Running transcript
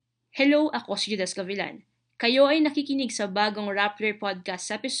Hello, ako si Judas Gavilan. Kayo ay nakikinig sa bagong Rappler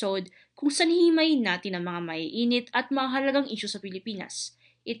Podcast episode kung saan hihimayin natin ang mga maiinit at mahalagang isyu sa Pilipinas.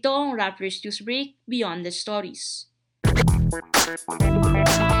 Ito ang Rappler's Newsbreak Beyond the Stories.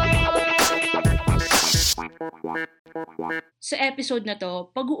 Sa episode na to,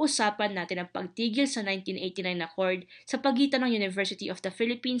 pag-uusapan natin ang pagtigil sa 1989 Accord sa pagitan ng University of the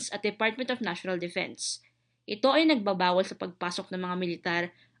Philippines at Department of National Defense. Ito ay nagbabawal sa pagpasok ng mga militar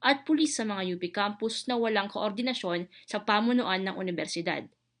at pulis sa mga UP campus na walang koordinasyon sa pamunuan ng universidad.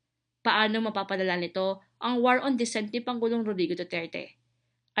 Paano mapapadala nito ang war on dissent ni Pangulong Rodrigo Duterte?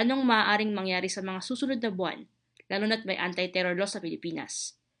 Anong maaaring mangyari sa mga susunod na buwan, lalo na't may anti-terror law sa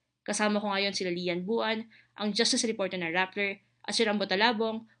Pilipinas? Kasama ko ngayon si Lian Buan, ang Justice Reporter ng Rappler, at si Rambo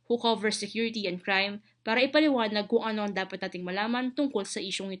Talabong, who covers security and crime, para ipaliwanag kung ano ang dapat nating malaman tungkol sa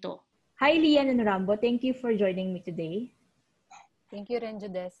isyong ito. Hi, Lian and Rambo. Thank you for joining me today. Thank you rin,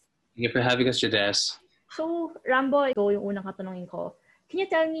 Judes. Thank you for having us, Judes. So, Rambo, ito yung unang katanungin ko. Can you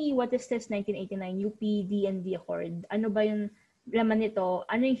tell me what is this 1989 UP DND Accord? Ano ba yung laman nito?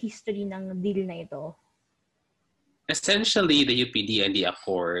 Ano yung history ng deal na ito? Essentially, the UPD&D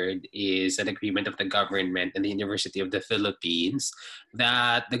Accord is an agreement of the government and the University of the Philippines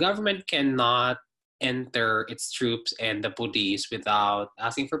that the government cannot enter its troops and the police without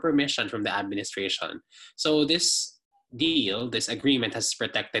asking for permission from the administration. So this deal, this agreement has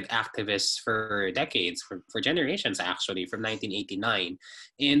protected activists for decades, for generations actually, from 1989.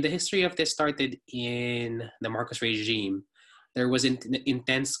 And the history of this started in the Marcos regime. There was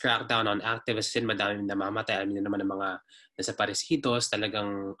intense crackdown on activists and madaming namamatay. Alam niyo naman ng mga desaparecidos,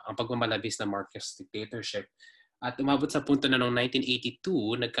 talagang ang pagmamalabis ng Marcos dictatorship. At umabot sa punto na noong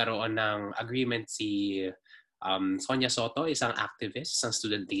 1982, nagkaroon ng agreement si Sonia Soto, isang activist, isang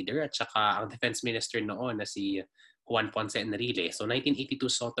student leader, at saka ang defense minister noon na si Juan Ponce Enrile. So 1982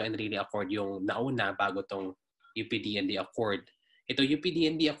 Soto-Enrile Accord yung nauna bago tong UPD&D Accord. Ito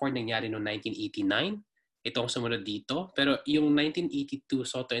UPD&D Accord nangyari noong 1989. Ito ang sumunod dito. Pero yung 1982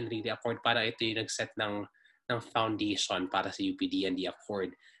 Soto-Enrile Accord, para ito yung nag-set ng foundation para sa UPD&D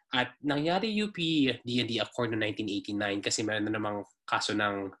Accord. At nangyari UPD&D Accord noong 1989 kasi meron na namang kaso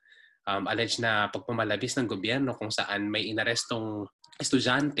ng alleged na pagpamalabis ng gobyerno kung saan may inarestong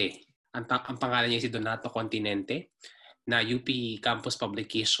estudyante. Ang pangalan niya si Donato Continente na UP Campus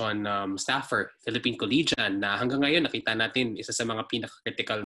Publication staffer, Philippine Collegian, na hanggang ngayon nakita natin isa sa mga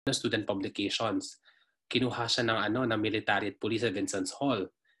pinaka-critical na student publications. Kinuha siya ng military at police sa Vincent's Hall.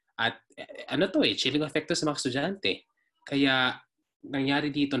 At chilling effect sa mga estudyante. Kaya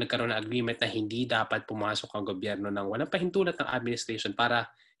nangyari dito, nagkaroon ng agreement na hindi dapat pumasok ang gobyerno ng walang pahintulot ng administration para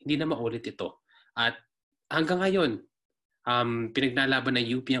hindi na maulit ito. At hanggang ngayon, pinaglalaban ng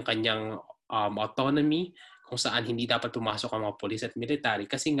UP ang kanyang autonomy kung saan hindi dapat pumasok ang mga police at military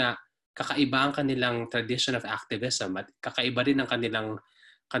kasi nga kakaiba ang kanilang tradition of activism at kakaiba rin ang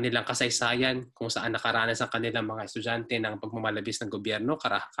kanilang kasaysayan kung saan nakaranas ang kanilang mga estudyante ng pagmamalabis ng gobyerno,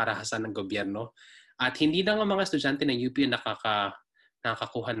 karahasan ng gobyerno. At hindi lang ang mga estudyante ng UP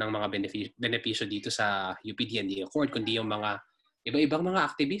nakakakuha ng mga benepisyo dito sa UPD&D Accord, kundi yung mga iba-ibang mga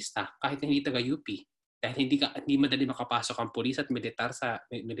aktivista, kahit hindi taga-UP. Dahil hindi madali makapasok ang pulis at militar sa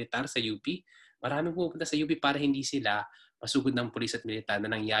UP, maraming pupunta sa UP para hindi sila masugod ng pulis at militar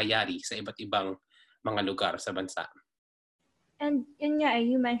na nangyayari sa iba't ibang mga lugar sa bansa. And yun nga,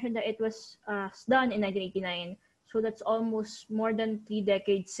 you mentioned that it was done in 1989. So that's almost more than 3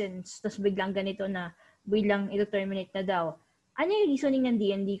 decades since. Tapos biglang ganito na biglang ito terminate na daw. Ano yung reasoning ng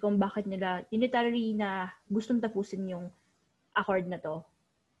DND kung bakit nila unilaterally na gustong tapusin yung accord na to?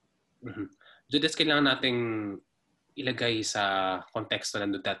 Mm-hmm. Judas, kailangan nating ilagay sa konteksto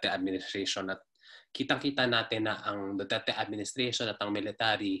ng Duterte administration at kitang-kita natin na ang Duterte administration at ang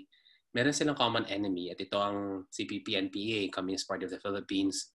military meron silang common enemy at ito ang CPP-NPA, Communist Party of the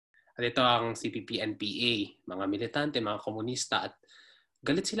Philippines. At ito ang CPP-NPA, mga militante, mga komunista at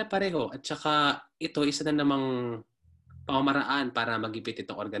galit sila pareho. At saka ito, isa na namang pamamaraan para magipit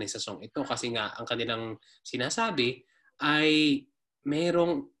itong organisasyong ito kasi nga ang kanilang sinasabi ay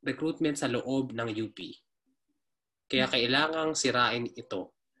mayroong recruitment sa loob ng UP. Kaya kailangang sirain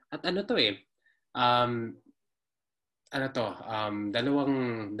ito. At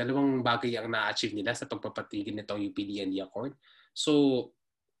dalawang bagay ang na-achieve nila sa pagpapatigil nitong UPD&D Accord. So,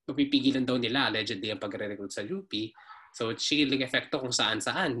 mapipigilan daw nila allegedly ang pagre-recruit sa UP. So, chilling effecto kung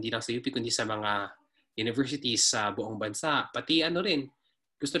saan-saan, hindi lang sa UP kundi sa mga universities sa buong bansa. Pati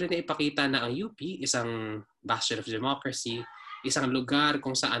gusto rin na ipakita na ang UP isang bastion of democracy, isang lugar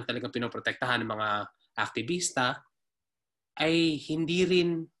kung saan talagang pinoprotektahan ng mga aktivista, ay hindi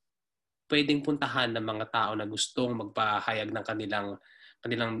rin pwedeng puntahan ng mga tao na gustong magpahayag ng kanilang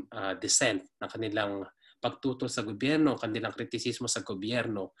kanilang dissent, ng kanilang pagtutol sa gobyerno, kanilang kritisismo sa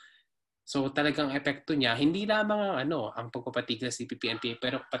gobyerno. So talagang epekto niya, hindi lamang ang pagpapatigil sa CPP-NPA,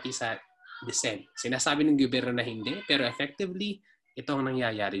 pero pati sa dissent. Sinasabi ng gobyerno na hindi, pero effectively, ito ang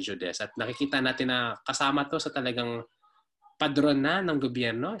nangyayari, Jodes. At nakikita natin na kasama to sa talagang padron na ng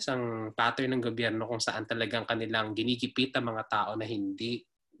gobyerno, isang pattern ng gobyerno kung saan talagang kanilang ginigipit ang mga tao na hindi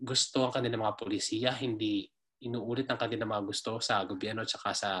gusto ang kanilang mga polisiya, hindi inuulit ang kanilang mga gusto sa gobyerno at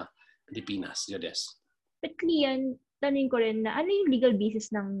saka sa Pilipinas, Jodes. But Lian, tanong ko rin na ano yung legal basis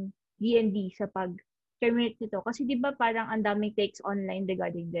ng DND sa pag-terminate nito? Kasi di ba parang ang daming takes online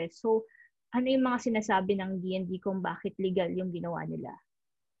regarding this. So, ano yung mga sinasabi ng DND kung bakit legal yung ginawa nila?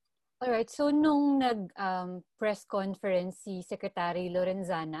 Alright, so nung press conference si Secretary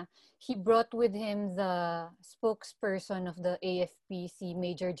Lorenzana, he brought with him the spokesperson of the AFP, si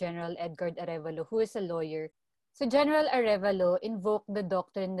Major General Edgar Arevalo, who is a lawyer. So General Arevalo invoked the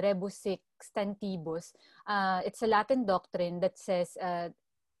doctrine rebus sic stantibus. It's a Latin doctrine that says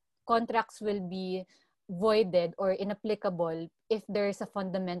contracts will be voided or inapplicable if there is a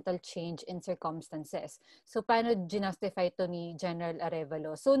fundamental change in circumstances. So paano ginustify to ni General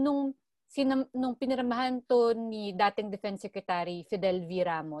Arevalo? So nung piniramahan to ni dating Defense Secretary Fidel V.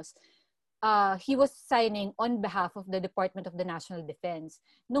 Ramos, he was signing on behalf of the Department of the National Defense.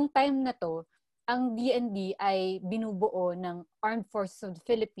 Nung time na to, ang DND ay binubuo ng Armed Forces of the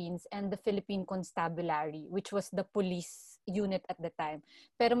Philippines and the Philippine Constabulary, which was the police unit at the time.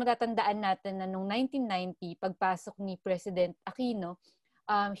 Pero matatandaan natin na noong 1990, pagpasok ni President Aquino,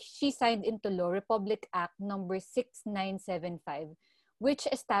 she signed into law Republic Act number 6975, which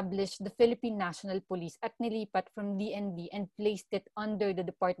established the Philippine National Police at nilipat from DND and placed it under the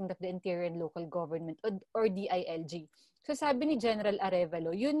Department of the Interior and Local Government or DILG. So sabi ni General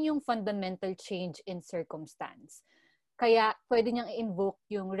Arevalo, yun yung fundamental change in circumstance. Kaya pwede niyang i-invoke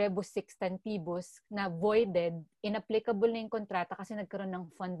yung rebus sic stantibus na voided, inapplicable na yung kontrata kasi nagkaroon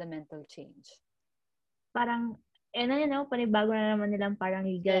ng fundamental change. Parang, panibago na naman nilang parang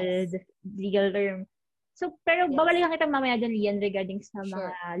legal term. So, pero babalikan kita mamaya dyan, Lian, regarding sa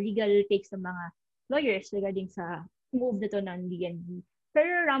mga legal takes ng mga lawyers regarding sa move na to ng DND.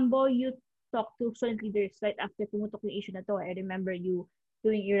 Pero Rambo, you talk to student leaders right after pumutok yung issue na to. I remember you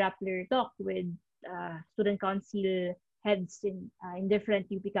doing a Rappler talk with student council heads in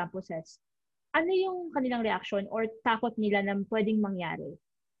different UP campuses. Ano yung kanilang reaction or takot nila na pwedeng mangyari?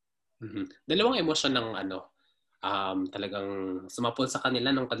 Dalawang emosyon ng talagang sumapol sa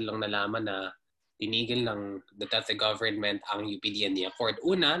kanila nung kanilang nalaman na tinigil ng Duterte government ang UP-DND Accord.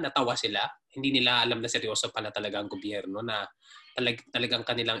 Una, natawa sila. Hindi nila alam na seryoso pala talaga ang gobyerno na talagang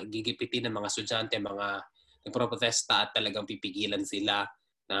kanilang gigipitin ng mga estudyante, mga nagproprotesta at talagang pipigilan sila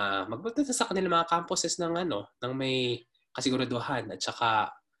na magprotesta sa kanilang mga campuses ng may kasiguraduhan at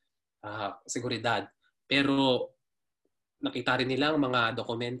saka seguridad. Pero nakita rin nila ang mga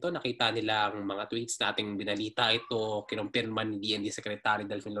dokumento, nakita nila ang mga tweets na ating binalita. Ito, kinumpirma ni DND Secretary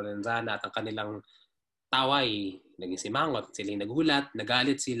Delfin Lorenzana at ang kanilang taway, naging simangot. Sila yung nagulat,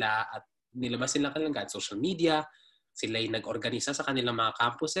 nagalit sila at nilabas sila kanilang kahit social media. Sila yung nag-organisa sa kanilang mga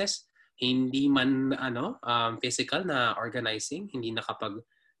campuses. Hindi man physical na organizing, hindi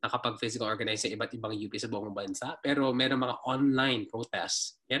nakapag-physical organizing iba't ibang UP sa buong bansa. Pero meron mga online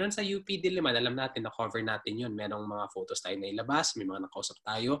protests. Meron sa UP Diliman, alam natin, na-cover natin yun. Merong mga photos tayo na ilabas, may mga nakausap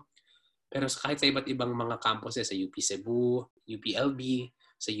tayo. Pero kahit sa iba't ibang mga campuses, sa UP Cebu, UPLB,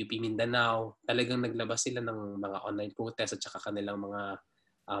 sa UP Mindanao, talagang naglabas sila ng mga online protests at saka kanilang mga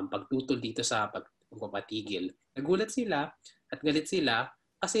pagtutol dito sa pagpapatigil. Nagulat sila at galit sila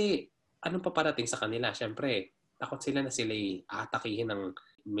kasi anong paparating sa kanila? Siyempre, takot sila na sila'y aatakihin ng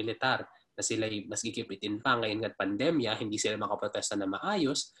militar, na sila'y mas gigipitin pa ngayon at pandemya, hindi sila makaprotesta na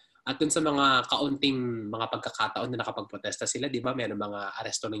maayos. At dun sa mga kaunting mga pagkakataon na nakapagprotesta sila, di ba, meron mga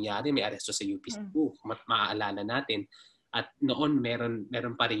aresto nangyari, may aresto sa UP Cebu, maaalala natin. At noon,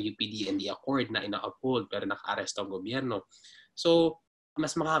 meron pa rin UP-DND Accord na ina-uphold pero naka-aresto ang gobyerno. So,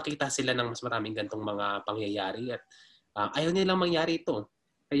 mas makakita sila ng mas maraming gantong mga pangyayari at ayaw nilang mangyari ito.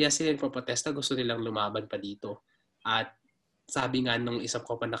 Kaya sila nagpo-protesta, gusto nilang lumaban pa dito. At sabi nga nung isa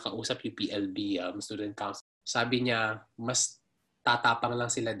ko pa nakausap, UPLB, Student Council, sabi niya, mas tatapang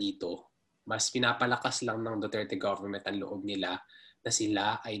lang sila dito. Mas pinapalakas lang ng Duterte government ang loob nila na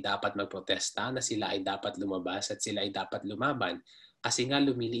sila ay dapat magprotesta, na sila ay dapat lumabas at sila ay dapat lumaban. Kasi nga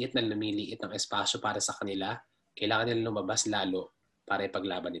lumiliit ang espasyo para sa kanila, kailangan nila lumabas lalo para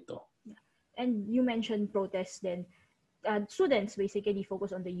ipaglaban ito. And you mentioned protests then. Students basically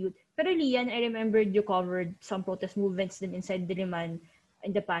focus on the youth. Pero Lian, I remembered you covered some protest movements din inside Diliman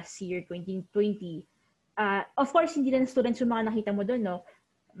in the past year, 2020. Of course, hindi lang students yung mga nakita mo doon, no?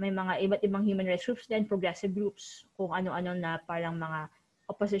 May mga iba't ibang human rights groups din, progressive groups, kung ano-ano na parang mga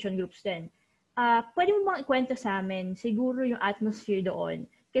opposition groups din. Pwede mo bang ikwento sa amin siguro yung atmosphere doon?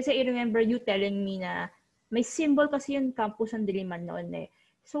 Kasi I remember you telling me na may symbol kasi yung campus ng Diliman noon eh.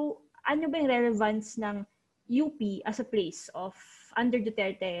 So, ano ba yung relevance ng UP as a place of under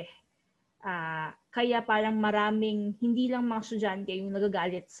Duterte? Kaya parang maraming, hindi lang mga estudyante yung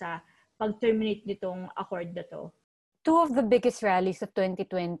nagagalit sa pag-terminate nitong accord na to. Two of the biggest rallies of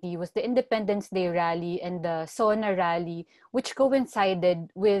 2020 was the Independence Day rally and the SONA rally, which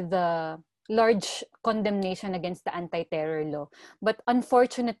coincided with the large condemnation against the anti-terror law. But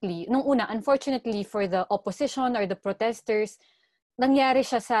unfortunately, unfortunately for the opposition or the protesters, nangyari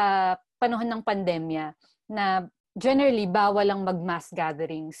siya sa panahon ng pandemya na generally bawal lang mag-mass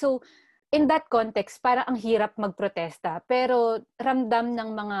gathering. So, in that context, parang ang hirap magprotesta. Pero ramdam ng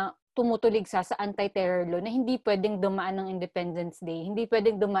mga tumutulig sa anti-terror law na hindi pwedeng dumaan ng Independence Day, hindi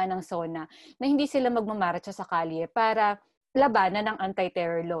pwedeng dumaan ng SONA, na hindi sila magmamarcha sa kalye para labanan ng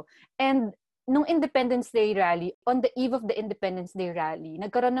anti-terror law. And nung Independence Day rally, on the eve of the Independence Day rally,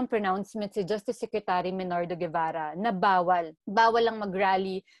 nagkaroon ng pronouncement si Justice Secretary Menardo Guevara na bawal lang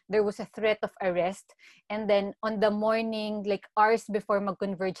mag-rally. There was a threat of arrest. And then on the morning, like hours before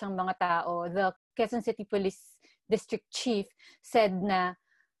mag-converge ang mga tao, the Quezon City Police District Chief said na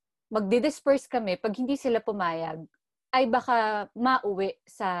magdi-disperse kami pag hindi sila pumayag ay baka mauwi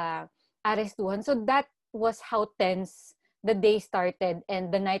sa arestuhan. So that was how tense the day started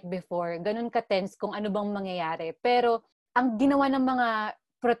and the night before. Ganun ka-tense kung ano bang mangyayari. Pero ang ginawa ng mga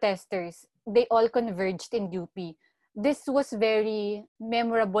protesters, they all converged in UP. This was very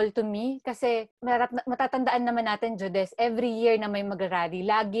memorable to me kasi matatandaan naman natin, Jodes, every year na may mag-rally,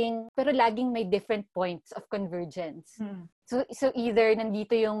 laging may different points of convergence. So either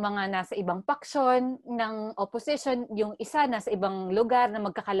nandito yung mga nasa ibang paksyon ng opposition, yung isa nasa ibang lugar na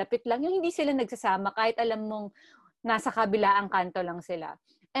magkakalapit lang, yung hindi sila nagsasama kahit alam mong nasa kabilaang kanto lang sila.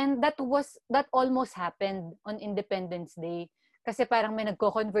 And that almost happened on Independence Day. Kasi parang may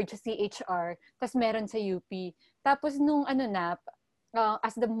nagko-converge sa CHR, tas meron sa UP. Tapos nung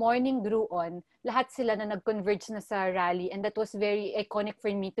as the morning grew on, lahat sila na nag-converge na sa rally, and that was very iconic for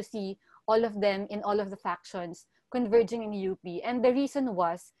me to see all of them in all of the factions converging in UP. And the reason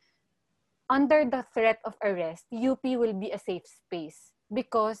was, under the threat of arrest, UP will be a safe space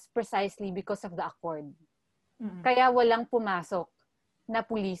precisely because of the accord. Mm-hmm. Kaya walang pumasok na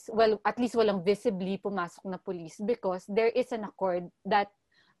police, well, at least walang visibly pumasok na police because there is an accord that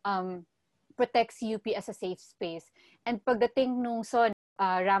protects UP as a safe space. And pagdating nung SONA,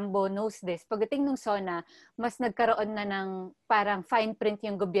 Rambo knows this, pagdating nung SONA, mas nagkaroon na ng parang fine print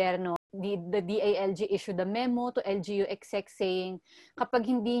yung gobyerno. The DILG issued a memo to LGU exec saying, kapag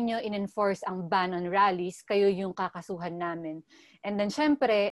hindi nyo in-enforce ang ban on rallies, kayo yung kakasuhan namin. And then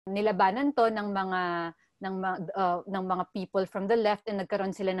syempre, nilabanan to ng mga people from the left, and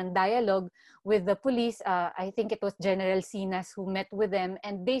nagkaroon sila ng dialogue with the police. I think it was General Sinas who met with them,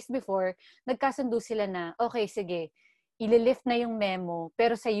 and days before, nagkasundo sila na, okay, sige, ililift na yung memo,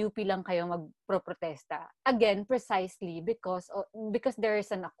 pero sa UP lang kayo magproprotesta. Again, precisely because there is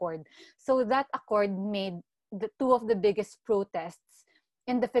an accord. So that accord made the two of the biggest protests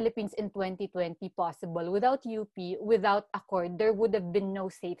in the Philippines in 2020 possible. Without UP, without accord, there would have been no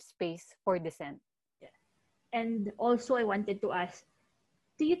safe space for dissent. And also, I wanted to ask,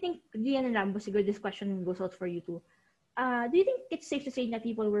 do you think, Gian and Rambo, siguro this question goes out for you too. Do you think it's safe to say that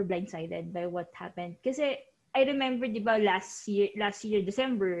people were blindsided by what happened? Kasi I remember, di ba, last year,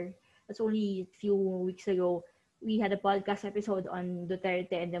 December, that's only a few weeks ago, we had a podcast episode on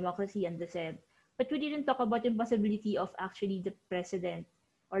Duterte and democracy and dissent. But we didn't talk about the possibility of actually the president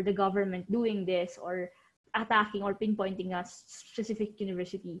or the government doing this or attacking or pinpointing a specific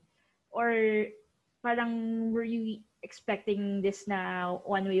university. Or parang, were you expecting this now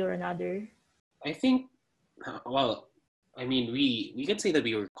one way or another? I think, we can say that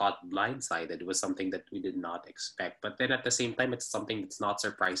we were caught blindsided. It was something that we did not expect. But then at the same time, it's something that's not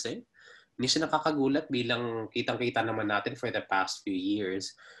surprising. Hindi siya nakakagulat bilang kitang-kita naman natin for the past few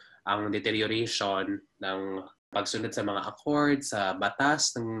years ang deterioration ng pagsunod sa mga accords, sa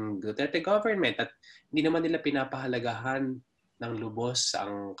batas ng Duterte government, at hindi naman nila pinapahalagahan ng lubos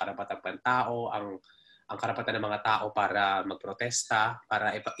ang karapatan ng tao, ang karapatan ng mga tao para magprotesta,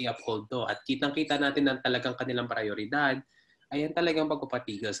 para i-uphold to. At kitang-kita natin na talagang kanilang prioridad ay ang talagang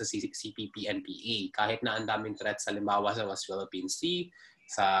pagpapatigil sa CPP-NPA. Kahit na ang daming threats, halimbawa sa West Philippine Sea,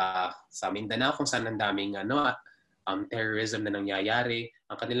 sa Mindanao, kung saan ang daming terrorism na nangyayari,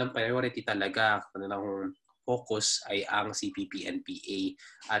 ang kanilang priority talaga, kanilang focus ay ang CPP-NPA.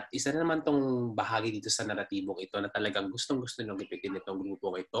 At isa na naman tong bahagi dito sa naratibong ito na talagang gustong-gusto nilang ipitin itong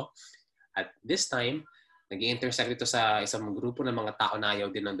grupong ito. At this time, nag-intersect ito sa isang grupo ng mga tao na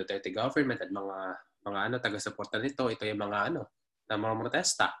ayaw din ng Duterte government at mga taga-suporta nito. Ito yung mga na mga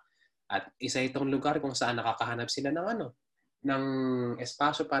protesta. At isa itong lugar kung saan nakakahanap sila ng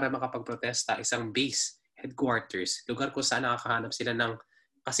espasyo para makapagprotesta, isang base, headquarters, lugar kung saan nakakahanap sila ng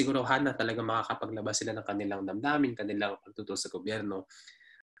kasiguruhan na talaga makakapaglabas sila ng kanilang damdamin, kanilang pagtutol sa gobyerno.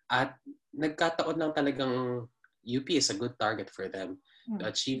 At nagkataon lang talagang UP is a good target for them to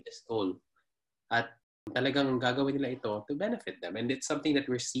achieve this goal. At talagang gagawin nila ito to benefit them. And it's something that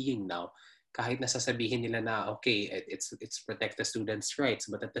we're seeing now. Kahit nasasabihin nila na, okay, it's protect the students' rights.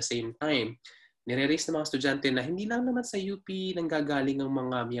 But at the same time, nire-raise ng mga estudyante na hindi lang naman sa UP nanggagaling ang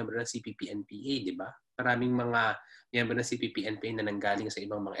mga miyembro ng CPP-NPA, di ba? Maraming mga miyembro ng CPP-NPA na nanggaling sa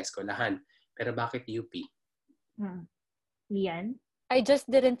ibang mga eskwelahan. Pero bakit UP? Lian? I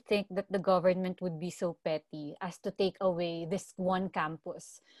just didn't think that the government would be so petty as to take away this one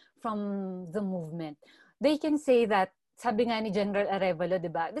campus from the movement. They can say that, sabi nga ni General Arevalo,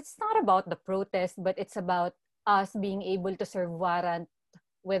 di ba, it's not about the protest, but it's about us being able to serve warrant,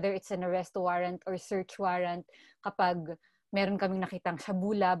 whether it's an arrest warrant or search warrant, kapag meron kaming nakitang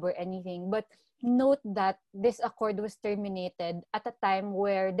shabulab or anything. But note that this accord was terminated at a time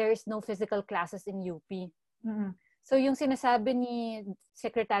where there is no physical classes in UP. So yung sinasabi ni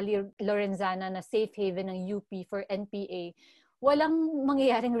Secretary Lorenzana na safe haven ng UP for NPA, walang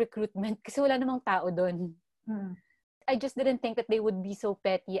mangyayaring recruitment kasi wala namang tao doon. I just didn't think that they would be so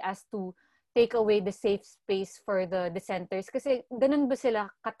petty as to take away the safe space for the dissenters. Kasi ganun ba sila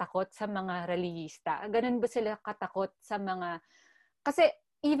katakot sa mga rallyista? Ganun ba sila katakot sa mga... Kasi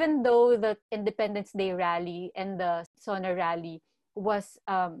even though the Independence Day rally and the SONA rally was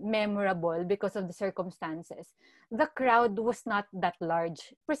memorable because of the circumstances, the crowd was not that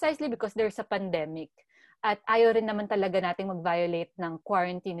large. Precisely because there's a pandemic. At ayaw rin naman talaga nating mag-violate ng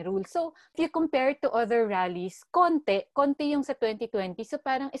quarantine rule. So, if you compare to other rallies, konti yung sa 2020. So,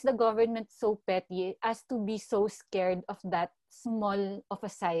 parang is the government so petty as to be so scared of that small of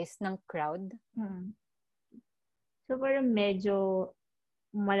a size ng crowd? So, parang medyo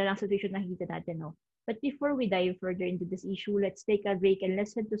malalang situation nakikita natin, no? But before we dive further into this issue, let's take a break and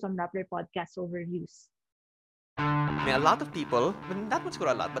listen to some Rappler podcast overviews. I mean, a lot of people, not much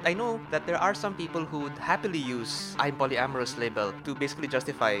a lot, but I know that there are some people who would happily use I'm polyamorous label to basically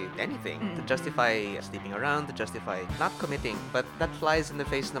justify anything, to justify sleeping around, to justify not committing. But that flies in the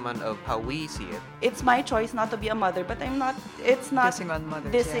face naman of how we see it. It's my choice not to be a mother, but it's not dissing on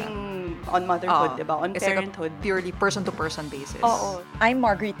mothers. on motherhood, diba? On it's parenthood. Like a purely person-to-person basis. Oo. I'm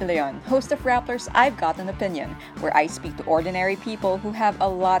Marguerite De Leon, host of Rappler's I've Got an Opinion, where I speak to ordinary people who have a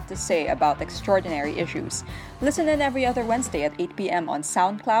lot to say about extraordinary issues. Listen in every other Wednesday at 8 p.m. on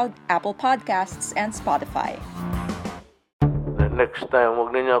SoundCloud, Apple Podcasts, and Spotify. Next time,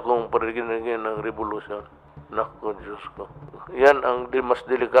 huwag ninyo akong parigin-rigin ng revolution. Naku, Diyos ko. Yan ang mas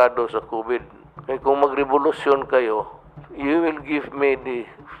delikado sa COVID. Kaya kung magrevolusyon kayo, you will give me the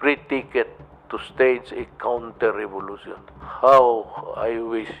free ticket to stage a counter-revolution. How I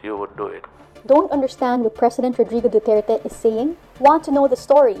wish you would do it. Don't understand what President Rodrigo Duterte is saying? Want to know the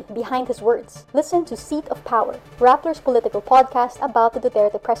story behind his words? Listen to Seat of Power, Rappler's political podcast about the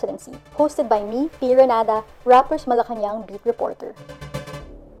Duterte presidency, hosted by me, P. Renada, Rappler's Malacanang beat reporter.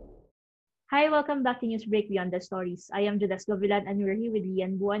 Hi, welcome back to Newsbreak Beyond the Stories. I am Judas Gavilan and we're here with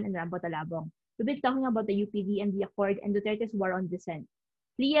Lian Buwan and Rambo Talabong. We've been talking about the UPD and the Accord and Duterte's war on dissent.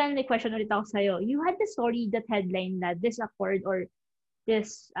 Lian, may question ulit ako sa'yo. You had the story that headline na this Accord or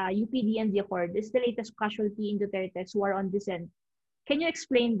this UPD and the Accord is the latest casualty in Duterte's war on dissent. Can you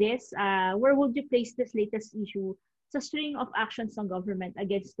explain this? Where would you place this latest issue sa string of actions ng government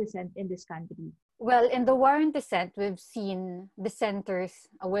against dissent in this country? Well, in the war on dissent, we've seen dissenters,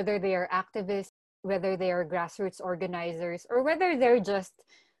 whether they are activists, whether they are grassroots organizers, or whether they're just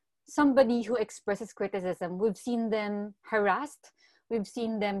somebody who expresses criticism. We've seen them harassed. We've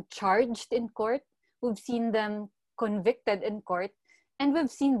seen them charged in court. We've seen them convicted in court. And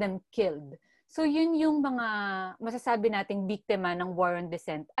we've seen them killed. So yun yung mga masasabi nating biktima ng war on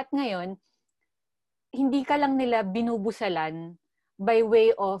dissent. At ngayon, hindi ka lang nila binubusalan by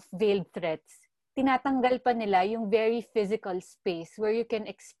way of veiled threats. Tinatanggal pa nila yung very physical space where you can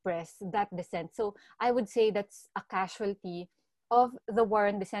express that dissent. So I would say that's a casualty of the war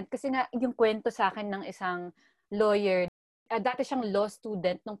on dissent. Kasi nga yung kwento sa akin ng isang lawyer, dati siyang law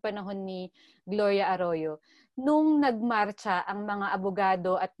student nung panahon ni Gloria Arroyo. Nung nagmarcha ang mga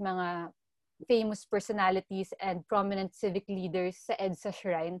abogado at mga famous personalities and prominent civic leaders sa EDSA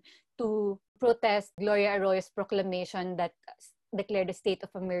Shrine to protest Gloria Arroyo's proclamation that declared a state of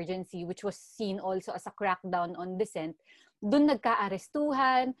emergency, which was seen also as a crackdown on dissent, doon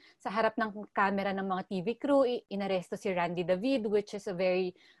nagka-arestuhan, sa harap ng camera ng mga TV crew, inaresto si Randy David, which is a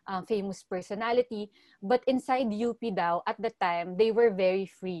very famous personality. But inside UP daw, at the time, they were very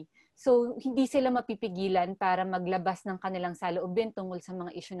free. So, hindi sila mapipigilan para maglabas ng kanilang saloobin tungkol sa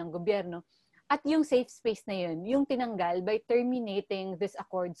mga issue ng gobyerno. At yung safe space na yun, yung tinanggal by terminating this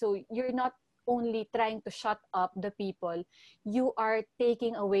accord. So, you're not only trying to shut up the people, you are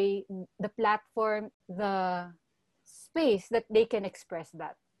taking away the platform, the space that they can express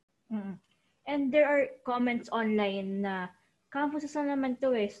that. Mm-hmm. And there are comments online na campuses na naman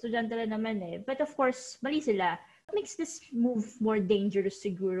to estudyante na naman But of course, mali sila. What makes this move more dangerous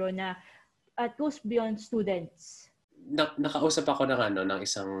siguro na it goes beyond students? Nakausap ako ng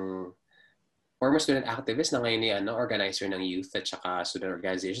isang former student activist na ngayon ni organizer ng youth at saka student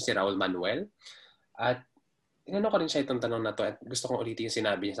organization, si Raul Manuel. At tinanong ko rin siya itong tanong na to at gusto kong ulitin yung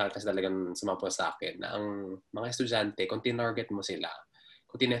sinabi niya sa akin kasi talagang sumapo sa akin na ang mga estudyante, kung tinarget mo sila,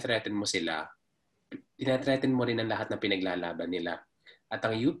 kung tinethreaten mo sila, tinethreaten mo rin ang lahat na pinaglalaban nila. At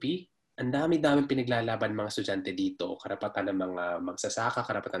ang UP, ang dami-daming pinaglalaban mga estudyante dito. Karapatan ng mga magsasaka,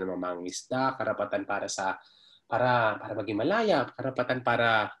 karapatan ng mga mangingisda, karapatan para maging malaya, karapatan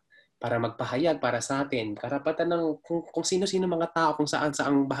para magpahayag para sa atin, karapatan ng kung sino-sino mga tao, kung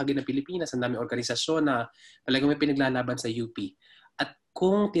saan-saang bahagi ng Pilipinas, ang daming organisasyon na talagang may pinaglalaban sa UP. At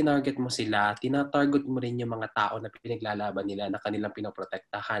kung tinarget mo sila, tinatarget mo rin yung mga tao na pinaglalaban nila, na kanilang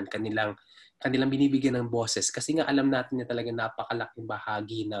pinoprotektahan, kanilang binibigyan ng boses. Kasi nga alam natin na talagang napakalaking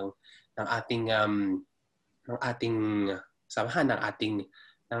bahagi ng ating samahan,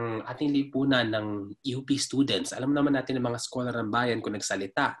 ng ating lipunan ng UP students. Alam naman natin ng mga scholar ng bayan kung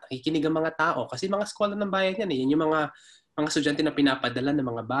nagsalita. Nakikinig ang mga tao kasi mga scholar ng bayan yan. Yan yung mga estudyante na pinapadala ng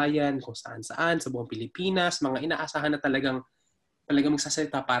mga bayan kung saan-saan sa buong Pilipinas, mga inaasahan na talagang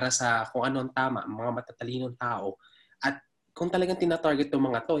magsasalita para sa kung ano ang tama, mga matatalinong tao. At kung talagang tinatarget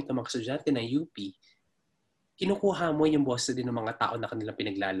itong mga estudyante ng UP, kinukuha mo yung boses din ng mga tao na kanilang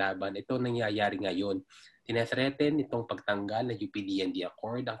pinaglalaban. Ito nangyayari ngayon. Tinethreaten itong pagtanggal ng UP-DND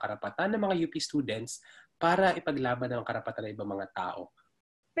Accord ang karapatan ng mga UP students para ipaglaban ang karapatan ng ibang mga tao.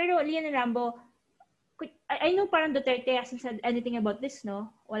 Pero Lian Rambo, I know parang Duterte hasn't said anything about this,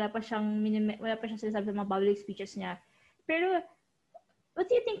 no? Wala pa siyang sinasabi sa mga public speeches niya. Pero what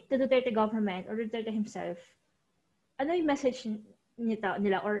do you think the Duterte government or Duterte himself, ano yung message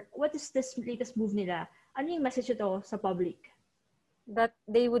nila or what is this latest move nila? Ano yung message ito sa public? That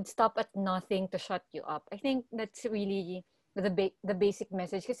they would stop at nothing to shut you up. I think that's really the basic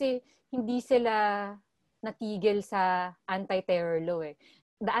message. Kasi hindi sila natigil sa anti-terror law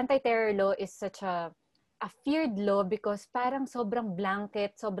The anti-terror law is such a feared law because parang sobrang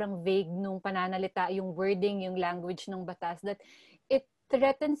blanket, sobrang vague nung pananalita, yung wording, yung language ng batas, that it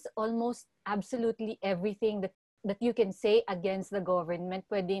threatens almost absolutely everything that you can say against the government.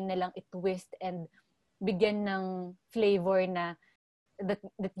 Pwede nilang i-twist and bigyan ng flavor na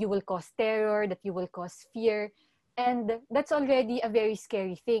that you will cause terror, that you will cause fear. And that's already a very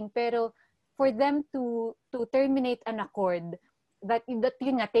scary thing. Pero for them to terminate an accord that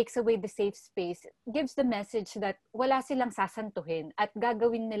yun nga, takes away the safe space, gives the message that wala silang sasantuhin at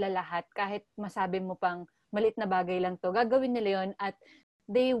gagawin nila lahat kahit masabi mo pang malit na bagay lang to. Gagawin nila yun at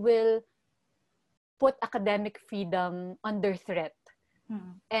they will put academic freedom under threat.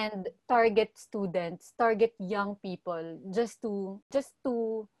 And target students, target young people just to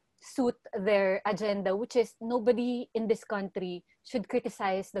suit their agenda, which is nobody in this country should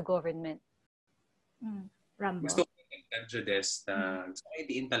criticize the government. Rambo. Gusto ko i-adjust na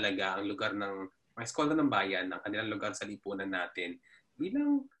diin talaga ang lugar ng mga eskola ng bayan, ang kanilang lugar sa lipunan natin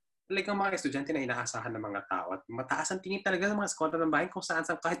bilang talagang mga estudyante na inaasahan ng mga tao. At mataas ang tingin talaga ng mga eskola ng bayan kung saan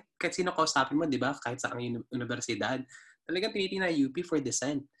kahit sino kausapin mo, di ba? Kahit sa universidad. Talagang tinitingnan UP for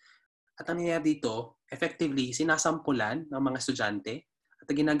dissent. At ang nangyayari dito, effectively, sinasampulan ng mga estudyante at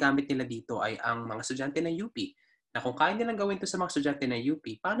ang ginagamit nila dito ay ang mga estudyante ng UP. Na kung kaya nilang gawin ito sa mga estudyante ng UP,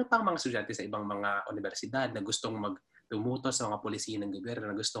 paano pa ang mga estudyante sa ibang mga universidad na gustong magtumuto sa mga polisiya ng gobyerno,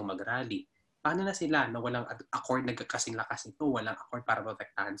 na gustong mag-rally? Paano na sila na walang accord na kasing lakas nito, walang accord para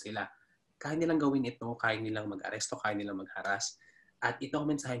protektahan sila? Kaya nilang gawin ito, kaya nilang mag-aresto, kaya nilang mag-haras. At ito ang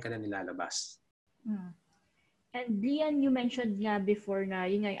mensahe ka na nilalabas. And Lian, you mentioned nga before na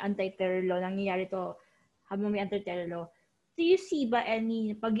yun nga yung anti-terror law, nangyayari to habang may anti-terror law. Do you see ba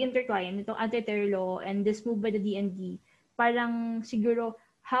any pag-intertwine nitong anti-terror law and this move by the DND, parang siguro,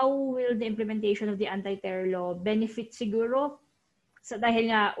 how will the implementation of the anti-terror law benefit siguro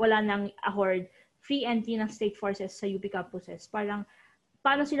dahil nga wala nang accord, free entry ng state forces sa UP campuses? Parang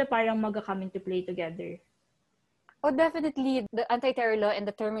paano sila parang mag-come into play together? Oh, definitely. The anti-terror law and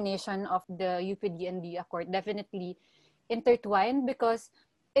the termination of the UP-DND Accord definitely intertwined because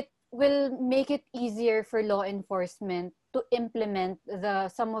it will make it easier for law enforcement to implement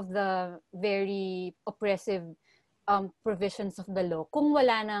some of the very oppressive provisions of the law kung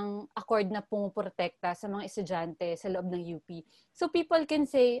wala nang accord na pumuprotekta sa mga estudyante sa loob ng UP. So people can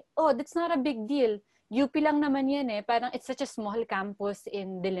say, oh, that's not a big deal. UP lang naman yan eh. Parang it's such a small campus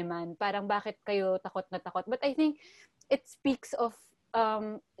in Diliman. Parang bakit kayo takot na takot? But I think it speaks of,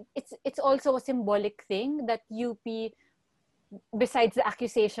 it's also a symbolic thing that UP, besides the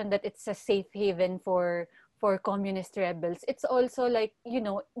accusation that it's a safe haven for communist rebels, it's also like,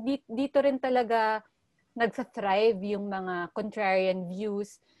 dito rin talaga nagsa-thrive yung mga contrarian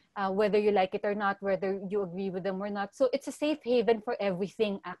views, whether you like it or not, whether you agree with them or not. So it's a safe haven for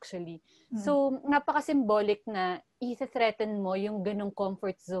everything actually. So napaka-symbolic na i-threaten mo yung ganong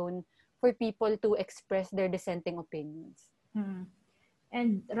comfort zone for people to express their dissenting opinions.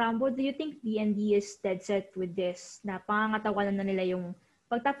 And Rambo, do you think DND is dead set with this na pangangatawanan na nila yung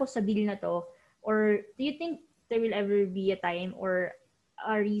pagtapos sa deal na to? Or do you think there will ever be a time or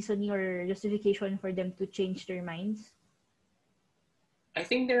a reasoning or justification for them to change their minds? I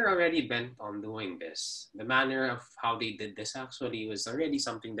think they're already bent on doing this. The manner of how they did this actually was already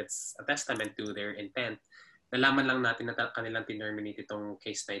something that's a testament to their intent. Nalaman lang natin na kanilang terminate itong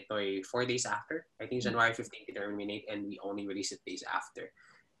case na ito 4 days after. I think January 15 terminate and we only released it days after.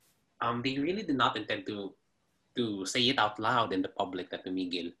 They really did not intend to say it out loud in the public na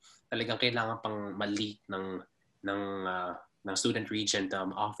tumigil. Talagang kailangan pang malik ng student regent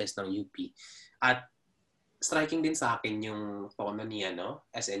office ng UP. At striking din sa akin yung tono ni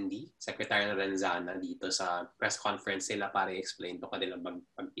SND, Secretary Lorenzana dito sa press conference sila para i-explain to kanilang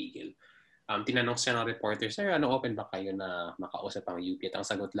pagpigil. Tinanong siya ng reporter, sir, open ba kayo na makausap ang UP? At ang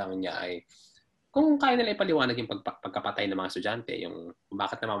sagot lang niya ay, kung kaya nila ipaliwanag yung pagkapatay ng mga estudyante, yung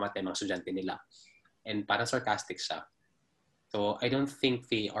bakit namamatay mga estudyante nila. And parang sarcastic siya. So I don't think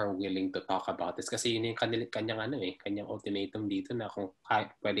they are willing to talk about this kasi yun yung kanyang ultimatum dito na kung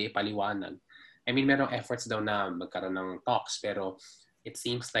pwede ipaliwanag. I mean, merong efforts daw na magkaroon ng talks pero it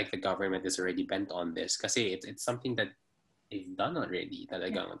seems like the government is already bent on this kasi it's something that they've done already.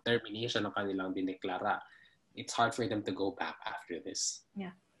 Talagang termination ng kanilang dineklara. It's hard for them to go back after this.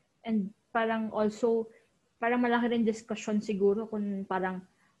 Yeah. And parang also, parang malaki rin discussion siguro kung parang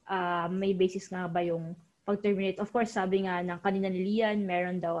may basis nga ba yung pag-terminate. Of course, sabi nga ng kanina ni Lian,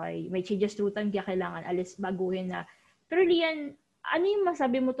 meron daw may changes through time kaya kailangan baguhin na. Pero Lian, ano yung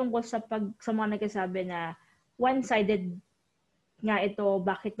masabi mo tungkol sa mga nagsasabi na one-sided nga ito,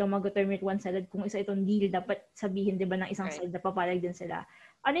 bakit daw mag-terminate one-sided kung isa itong deal, dapat sabihin, di ba, ng isang side na papalag din sila.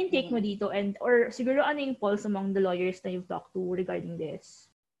 Ano yung take mo dito? Or siguro ano yung pulse among the lawyers na you've talked to regarding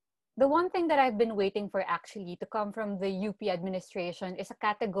this? The one thing that I've been waiting for actually to come from the UP administration is a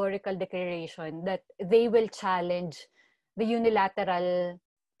categorical declaration that they will challenge the unilateral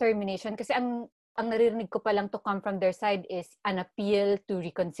termination. Kasi ang naririnig ko pa lang to come from their side is an appeal to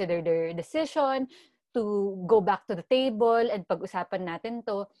reconsider their decision, to go back to the table and pag-usapan natin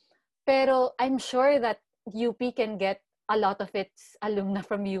to. Pero I'm sure that UP can get a lot of its alumna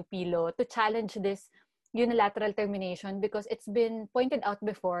from UP Law to challenge this unilateral termination because it's been pointed out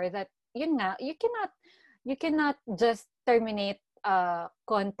before that you cannot just terminate a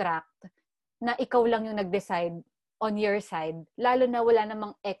contract na ikaw lang yung nag-decide on your side, lalo na wala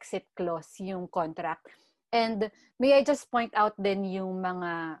namang exit clause yung contract. And may I just point out din yung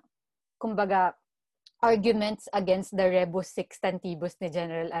mga, kumbaga, arguments against the rebus sextantibus ni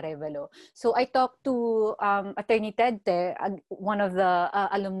General Arevalo. So I talked to Attorney Ted Te, one of the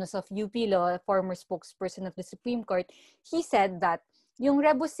alumnus of UP Law, former spokesperson of the Supreme Court. He said that yung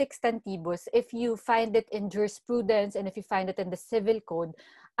rebus sextantibus, if you find it in jurisprudence and if you find it in the civil code,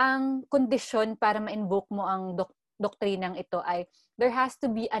 ang kondisyon para ma-invoke mo ang doktrinang ito ay there has to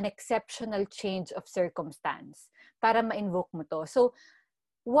be an exceptional change of circumstance para ma-invoke mo to. So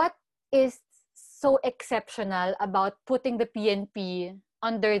what is so exceptional about putting the PNP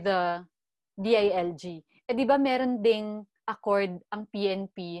under the DILG? Di ba meron ding accord ang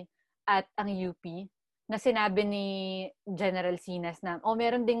PNP at ang UP na sinabi ni General Sinas na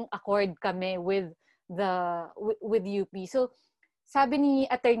meron ding accord kami with UP. So sabi ni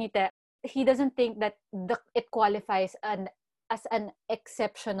Attorney Te, he doesn't think that it qualifies as an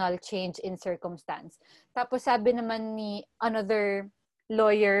exceptional change in circumstance. Tapos sabi naman ni another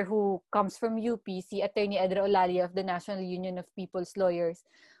lawyer who comes from UP, si Attorney Edra Olalia of the National Union of People's Lawyers,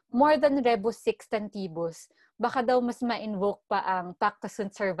 more than rebus sextantibus, baka daw mas ma-invoke pa ang pacta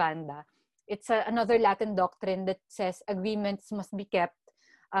sunt servanda. It's another Latin doctrine that says agreements must be kept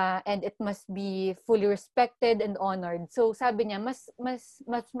and it must be fully respected and honored. So sabi niya, mas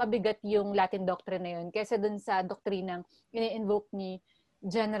mabigat yung Latin doctrine na yun kaysa dun sa doktrinang ini-invoke ni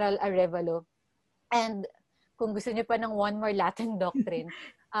General Arevalo. And kung gusto niyo pa ng one more Latin doctrine,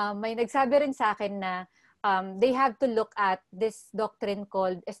 may nagsabi rin sa akin na they have to look at this doctrine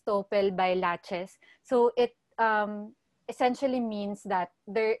called estoppel by laches. So it essentially means that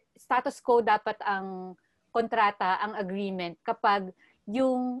their status quo dapat ang kontrata, ang agreement, kapag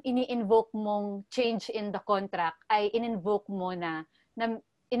yung ini-invoke mong change in the contract ay in-invoke mo na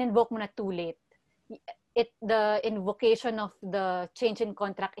too late. The invocation of the change in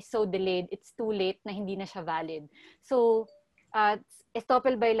contract is so delayed, it's too late na hindi na siya valid. So,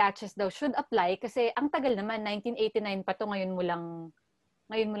 estoppel by laches daw should apply kasi ang tagal naman, 1989 pa to, ngayon mo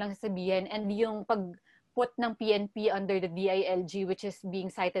lang sasabihin. And yung pag-put ng PNP under the DILG, which is being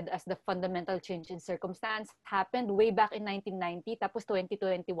cited as the fundamental change in circumstance, happened way back in 1990, tapos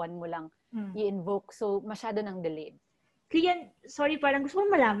 2021 mo lang i-invoke. So, masyado nang delayed. Kian, sorry, parang gusto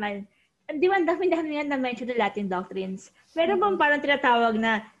kong malaman. Di ba, ang dami-dami nga na-mention ng Latin doctrines. Meron bang parang tinatawag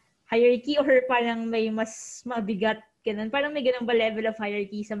na hierarchy or parang may mas mabigat ganun? Parang may ganun ba level of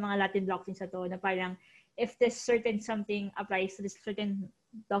hierarchy sa mga Latin doctrines na to na parang if this certain something applies to this certain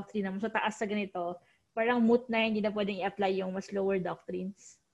doctrine na mas taas sa ganito, parang moot na hindi na pwedeng i-apply yung mas lower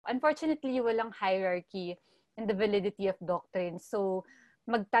doctrines? Unfortunately, walang hierarchy in the validity of doctrines. So,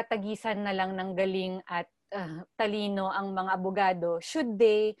 magtatagisan na lang ng galing at talino ang mga abogado should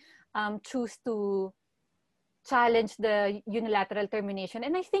they choose to challenge the unilateral termination.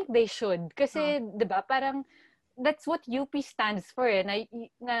 And I think they should. Kasi, di ba, parang that's what UP stands for. Na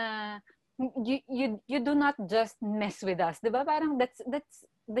you do not just mess with us. Di ba? Parang that's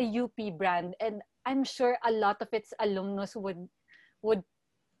the UP brand. And I'm sure a lot of its alumnus would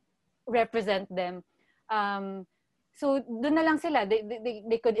represent them. So, doon na lang sila.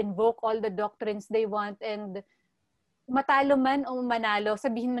 They could invoke all the doctrines they want, and matalo man o manalo,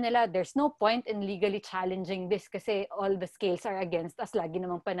 sabihin mo nila, there's no point in legally challenging this kasi all the scales are against us. Lagi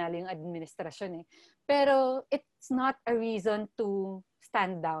namang panalo yung administrasyon eh. Pero it's not a reason to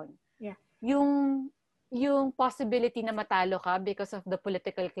stand down. Yeah. Yung possibility na matalo ka because of the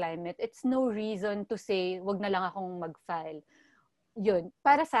political climate, it's no reason to say, wag na lang akong mag-file. Yun.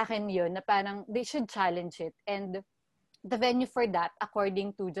 Para sa akin yun, na parang they should challenge it. And the venue for that,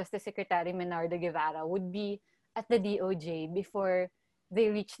 according to Justice Secretary Menardo Guevara, would be at the DOJ before they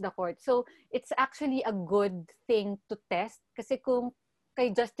reach the court. So, it's actually a good thing to test kasi kung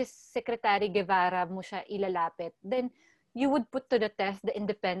kay Justice Secretary Guevara mo siya ilalapit, then you would put to the test the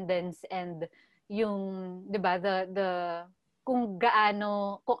independence and yung, 'di ba, the kung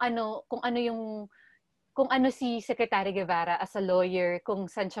ano si Secretary Guevara as a lawyer, kung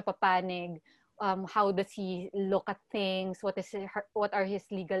saan siya papanig, how does he look at things, what are his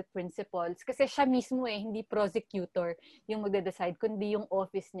legal principles. Kasi siya mismo hindi prosecutor yung magde-decide, kundi yung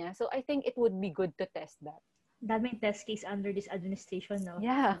office niya. So I think it would be good to test that. Daming test case under this administration, no?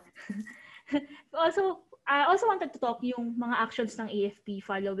 Yeah. I also wanted to talk yung mga actions ng AFP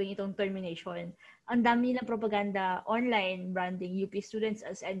following itong termination. Ang dami nilang propaganda online branding UP students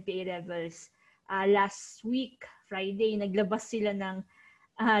as NPA rebels. Last week, Friday, naglabas sila ng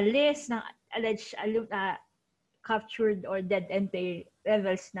list ng alleged captured or dead NPA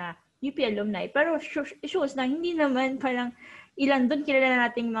rebels na UP alumni. Pero shows na hindi naman parang ilan doon kilala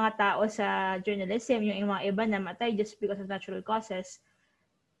nating mga tao sa journalism, yung mga iba namatay just because of natural causes.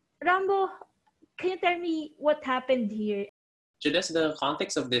 Rambo, can you tell me what happened here? So that's the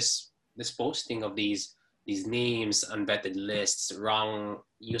context of this posting of these names, unvetted lists, wrong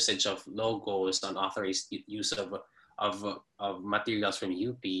usage of logos, unauthorized use of materials from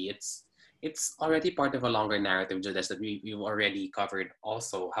UP. It's already part of a longer narrative, Judas, that we've already covered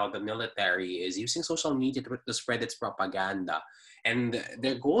also, how the military is using social media to spread its propaganda. And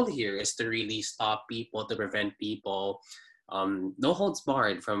their goal here is to really stop people, to prevent people, no holds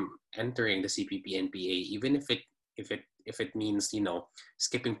barred from entering the CPP-NPA, even if it means,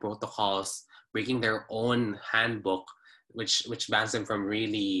 skipping protocols, breaking their own handbook, which bans them from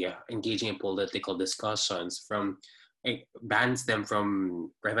really engaging in political discussions, bans them from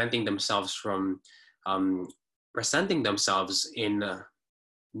preventing themselves from presenting themselves in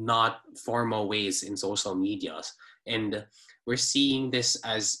not formal ways in social medias. And we're seeing this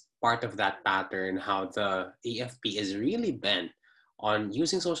as part of that pattern, how the AFP is really bent on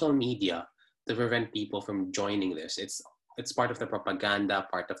using social media to prevent people from joining this. It's part of the propaganda,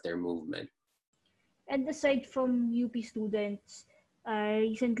 part of their movement. And aside from UP students,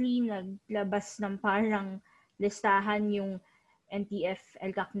 recently naglabas ng parang listahan yung NTF,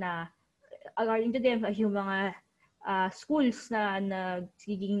 LCAC na according to them, yung mga schools na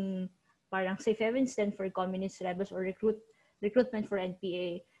nagiging parang safe havens din for communist rebels or recruitment for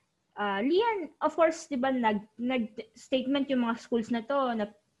NPA. Lian, of course, di ba, nag-statement yung mga schools na to na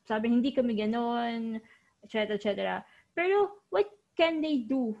sabi hindi kami ganon, etc. etc. Pero what can they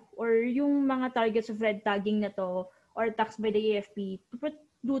do? Or yung mga targets of red tagging na to or attacks by the AFP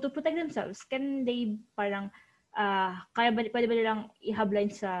to protect themselves? Can they parang, pwede ba nilang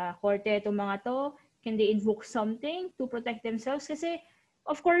ihabline sa korte itong mga to? Can they invoke something to protect themselves? Kasi,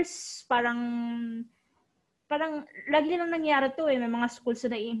 of course, parang lagi lang nangyari to may mga schools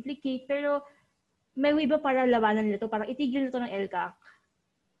na i-implicate, pero may way ba para labanan nila to? Parang itigil nito ng LCAC?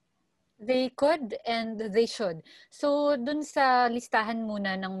 They could and they should. So, dun sa listahan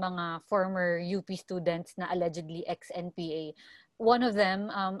muna ng mga former UP students na allegedly ex-NPA, one of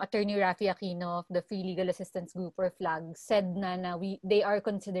them, Attorney Rafi Aquino of the Free Legal Assistance Group or FLAG, said na they are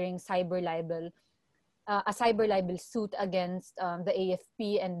considering cyber libel, a cyber libel suit against the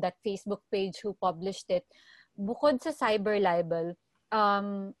AFP and that Facebook page who published it. Bukod sa cyber libel,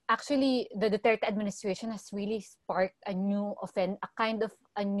 actually the Duterte administration has really sparked a new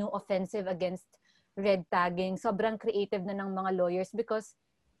offensive against red tagging. Sobrang creative na ng mga lawyers because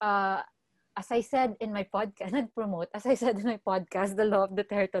as I said in my podcast, The Law of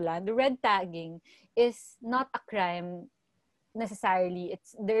Duterte Land, red tagging is not a crime necessarily.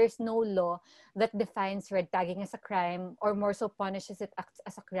 There's no law that defines red tagging as a crime or more so punishes it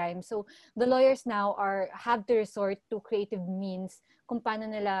as a crime. So the lawyers now have to resort to creative means kung paano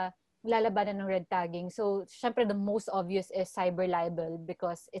nila lalabanan ng red tagging. So syempre the most obvious is cyber libel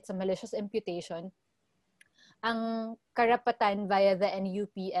because it's a malicious imputation. Ang karapatan via the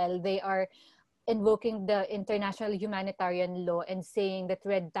NUPL, they are invoking the international humanitarian law and saying that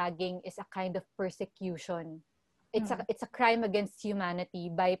red tagging is a kind of persecution. It's a crime against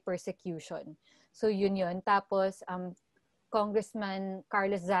humanity by persecution. So yun. Tapos Congressman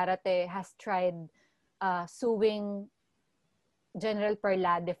Carlos Zarate has tried suing General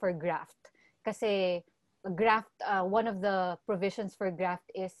Parlade for graft. Kasi graft, one of the provisions for graft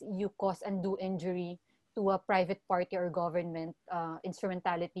is you cause undue injury to a private party or government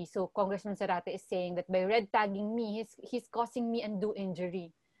instrumentality. So Congressman Zarate is saying that by red tagging me, he's causing me undue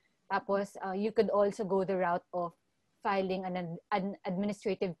injury. Tapos you could also go the route of filing an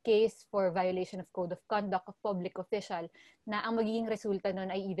administrative case for violation of code of conduct of public official na ang magiging resulta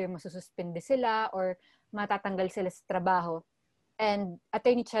nun ay either masususpende sila or matatanggal sila sa trabaho. And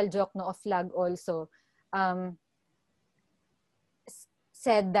Attorney Chel Jokno of FLAG also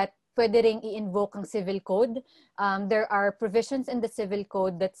said that pwede ring i-invoke ang civil code. There are provisions in the civil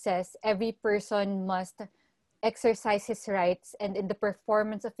code that says every person must exercise his rights and in the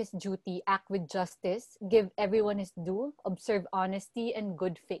performance of his duty, act with justice, give everyone his due, observe honesty and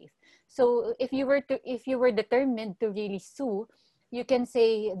good faith. So if you were determined to really sue, you can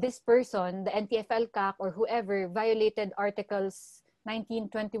say this person, the NTF-ELCAC or whoever violated Articles 19,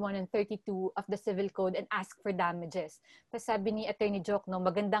 21, and 32 of the Civil Code and ask for damages. Tapos sabi ni Attorney Jokno,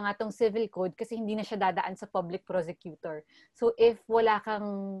 maganda nga tong Civil Code kasi hindi na siya dadaan sa public prosecutor. So if wala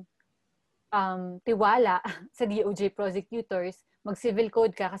kang tiwala sa DOJ prosecutors, mag-civil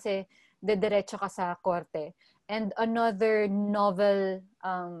code ka kasi dediretso ka sa korte. And another novel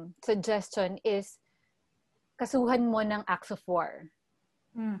suggestion is kasuhan mo ng acts of war.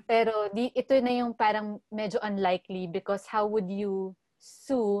 Pero ito na yung parang medyo unlikely because how would you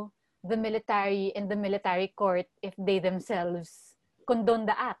sue the military in the military court if they themselves condone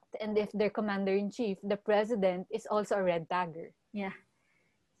the act and if their commander-in-chief, the president, is also a red tagger? Yeah.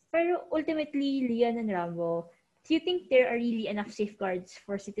 Pero ultimately, Lian and Rambo, do you think there are really enough safeguards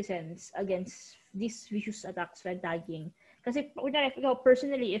for citizens against these vicious attacks, red tagging? Kasi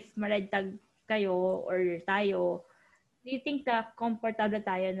personally, if ma-red tag kayo or tayo, do you think na comfortable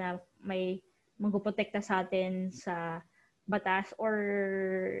tayo na may magpoprotekta sa atin sa batas or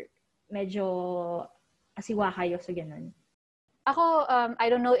medyo asiwa kayo sa ganun? Ako, I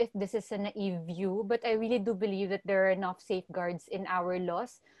don't know if this is a naive view, but I really do believe that there are enough safeguards in our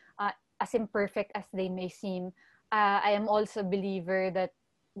laws, as imperfect as they may seem. I am also a believer that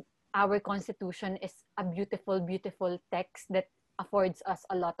our Constitution is a beautiful, beautiful text that affords us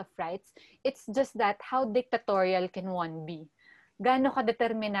a lot of rights. It's just that how dictatorial can one be? Gaano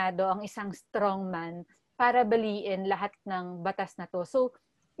ka-determinado ang isang strongman para baliin lahat ng batas na to? So,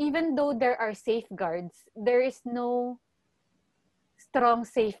 even though there are safeguards, there is no strong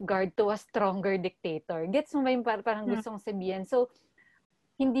safeguard to a stronger dictator. Gets mo ba yung parang gustong sabihin? So,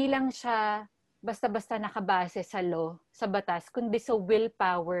 hindi lang siya basta-basta nakabase sa law, sa batas, kundi sa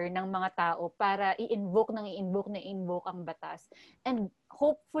willpower ng mga tao para i-invoke ang batas. And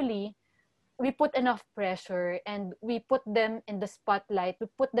hopefully, we put enough pressure and we put them in the spotlight, we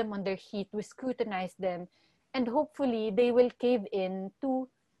put them on their heat, we scrutinize them, and hopefully they will cave in to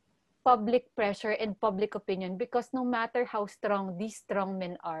public pressure and public opinion, because no matter how strong these strong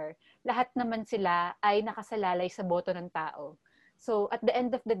men are, lahat naman sila ay nakasalalay sa boto ng tao. So at the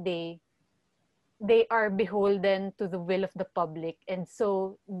end of the day, they are beholden to the will of the public, and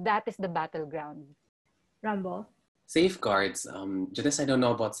so that is the battleground. Rambo? Safeguards. Janice, I don't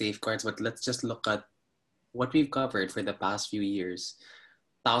know about safeguards, but let's just look at what we've covered for the past few years.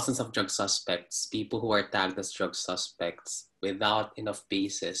 Thousands of drug suspects, people who are tagged as drug suspects without enough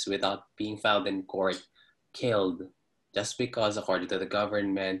basis, without being filed in court, killed just because, according to the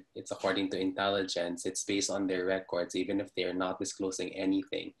government, it's according to intelligence, it's based on their records, even if they're not disclosing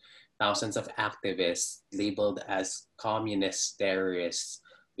anything. Thousands of activists labeled as communist terrorists,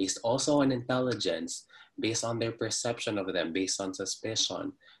 based also on intelligence, based on their perception of them, based on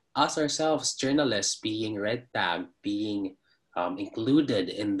suspicion. Us ourselves, journalists, being red tagged, being included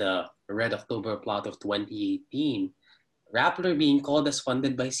in the Red October plot of 2018, Rappler being called as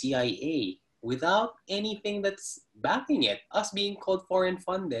funded by CIA without anything that's backing it, us being called foreign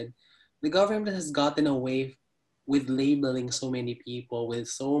funded. The government has gotten away with labeling so many people with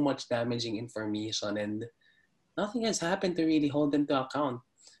so much damaging information, and nothing has happened to really hold them to account.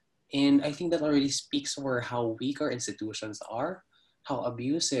 And I think that already speaks for how weak our institutions are, how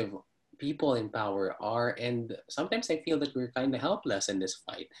abusive people in power are, and sometimes I feel that we're kind of helpless in this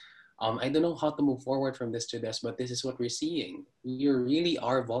fight. I don't know how to move forward from this to this, but this is what we're seeing. We really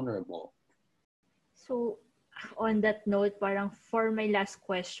are vulnerable. So, on that note, parang for my last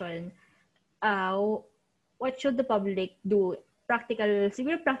question, what should the public do?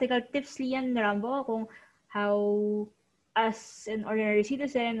 Siguro practical tips, Lian, Rambo, kung how, as an ordinary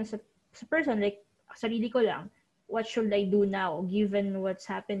citizen, as a person, like, sarili ko lang, what should I do now, given what's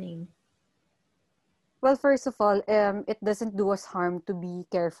happening? Well, first of all, it doesn't do us harm to be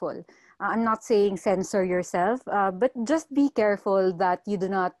careful. I'm not saying censor yourself, but just be careful that you do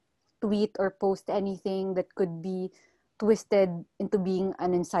not tweet or post anything that could be twisted into being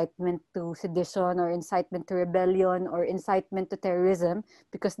an incitement to sedition or incitement to rebellion or incitement to terrorism,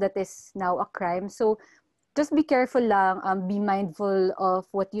 because that is now a crime. So just be careful lang, be mindful of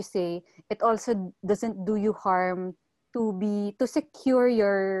what you say. It also doesn't do you harm to secure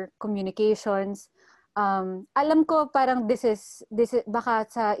your communications. Alam ko parang this is baka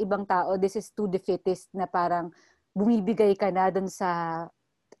sa ibang tao this is too defeatist na parang bumibigay ka na dun sa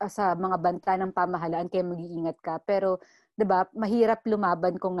mga banta ng pamahalaan kaya mag-iingat ka, pero 'di ba mahirap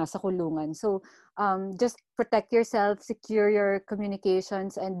lumaban kung nasa kulungan. So just protect yourself, secure your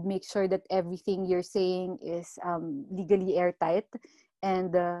communications, and make sure that everything you're saying is legally airtight,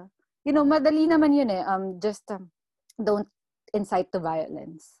 and madali naman yun just don't incite to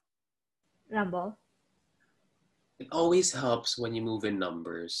violence. Rambo? It always helps when you move in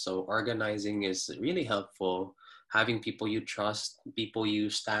numbers. So organizing is really helpful. Having people you trust, people you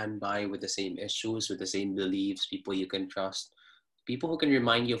stand by with the same issues, with the same beliefs, people you can trust, people who can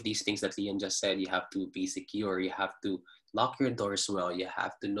remind you of these things that Lian just said. You have to be secure. You have to lock your doors well. You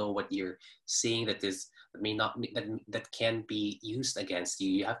have to know what you're saying that may not that can be used against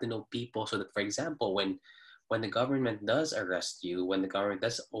you. You have to know people so that, for example, when the government does arrest you, when the government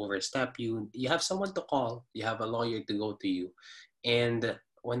does overstep you, you have someone to call. You have a lawyer to go to you. And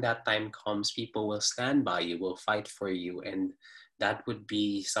when that time comes, people will stand by you, will fight for you. And that would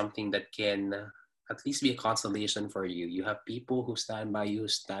be something that can at least be a consolation for you. You have people who stand by you,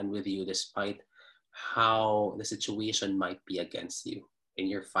 stand with you, despite how the situation might be against you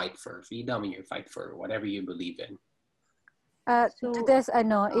in your fight for freedom, in your fight for whatever you believe in.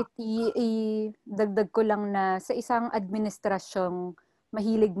 Dagdag ko lang na sa isang administrasyong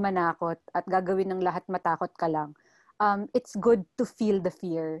mahilig manakot at gagawin ng lahat matakot ka lang, it's good to feel the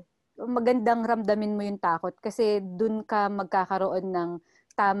fear. Magandang ramdamin mo yung takot kasi dun ka magkakaroon ng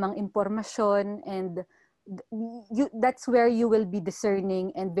tamang impormasyon, and that's where you will be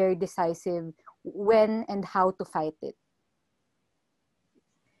discerning and very decisive when and how to fight it.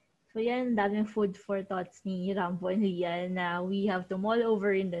 So yan, daming food for thoughts ni Rambo and Lian na we have to mull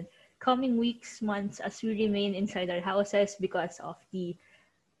over in the coming weeks, months as we remain inside our houses because of the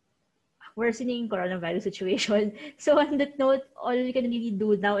worsening coronavirus situation. So on that note, all we can really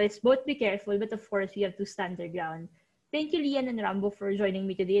do now is both be careful, but of course we have to stand our ground. Thank you, Lian and Rambo, for joining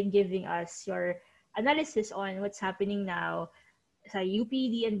me today and giving us your analysis on what's happening now sa UP,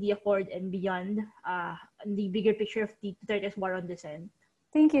 DND Accord, and beyond, the bigger picture of the Duterte's war on dissent.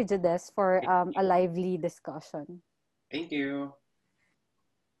 Thank you, Jades, for a lively discussion. Thank you.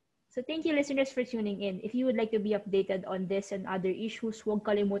 So thank you listeners for tuning in. If you would like to be updated on this and other issues, huwag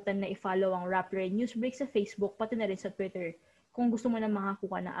kalimutan na i-follow ang Rappler Newsbreak sa Facebook, pati na rin sa Twitter. Kung gusto mo na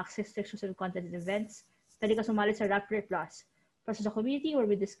makakuha ng access to exclusive content and events, pwede ka sumali sa Rappler Plus. Plus is a community where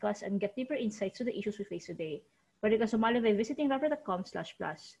we discuss and get deeper insights to the issues we face today. Pwede ka sumali by visiting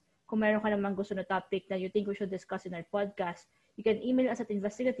rappler.com/plus. Kung meron ka namang gusto na topic na you think we should discuss in our podcast, you can email us at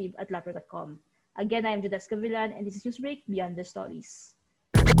investigative@rappler.com. Again, I am Judas Cavillan, and this is Newsbreak Beyond the Stories.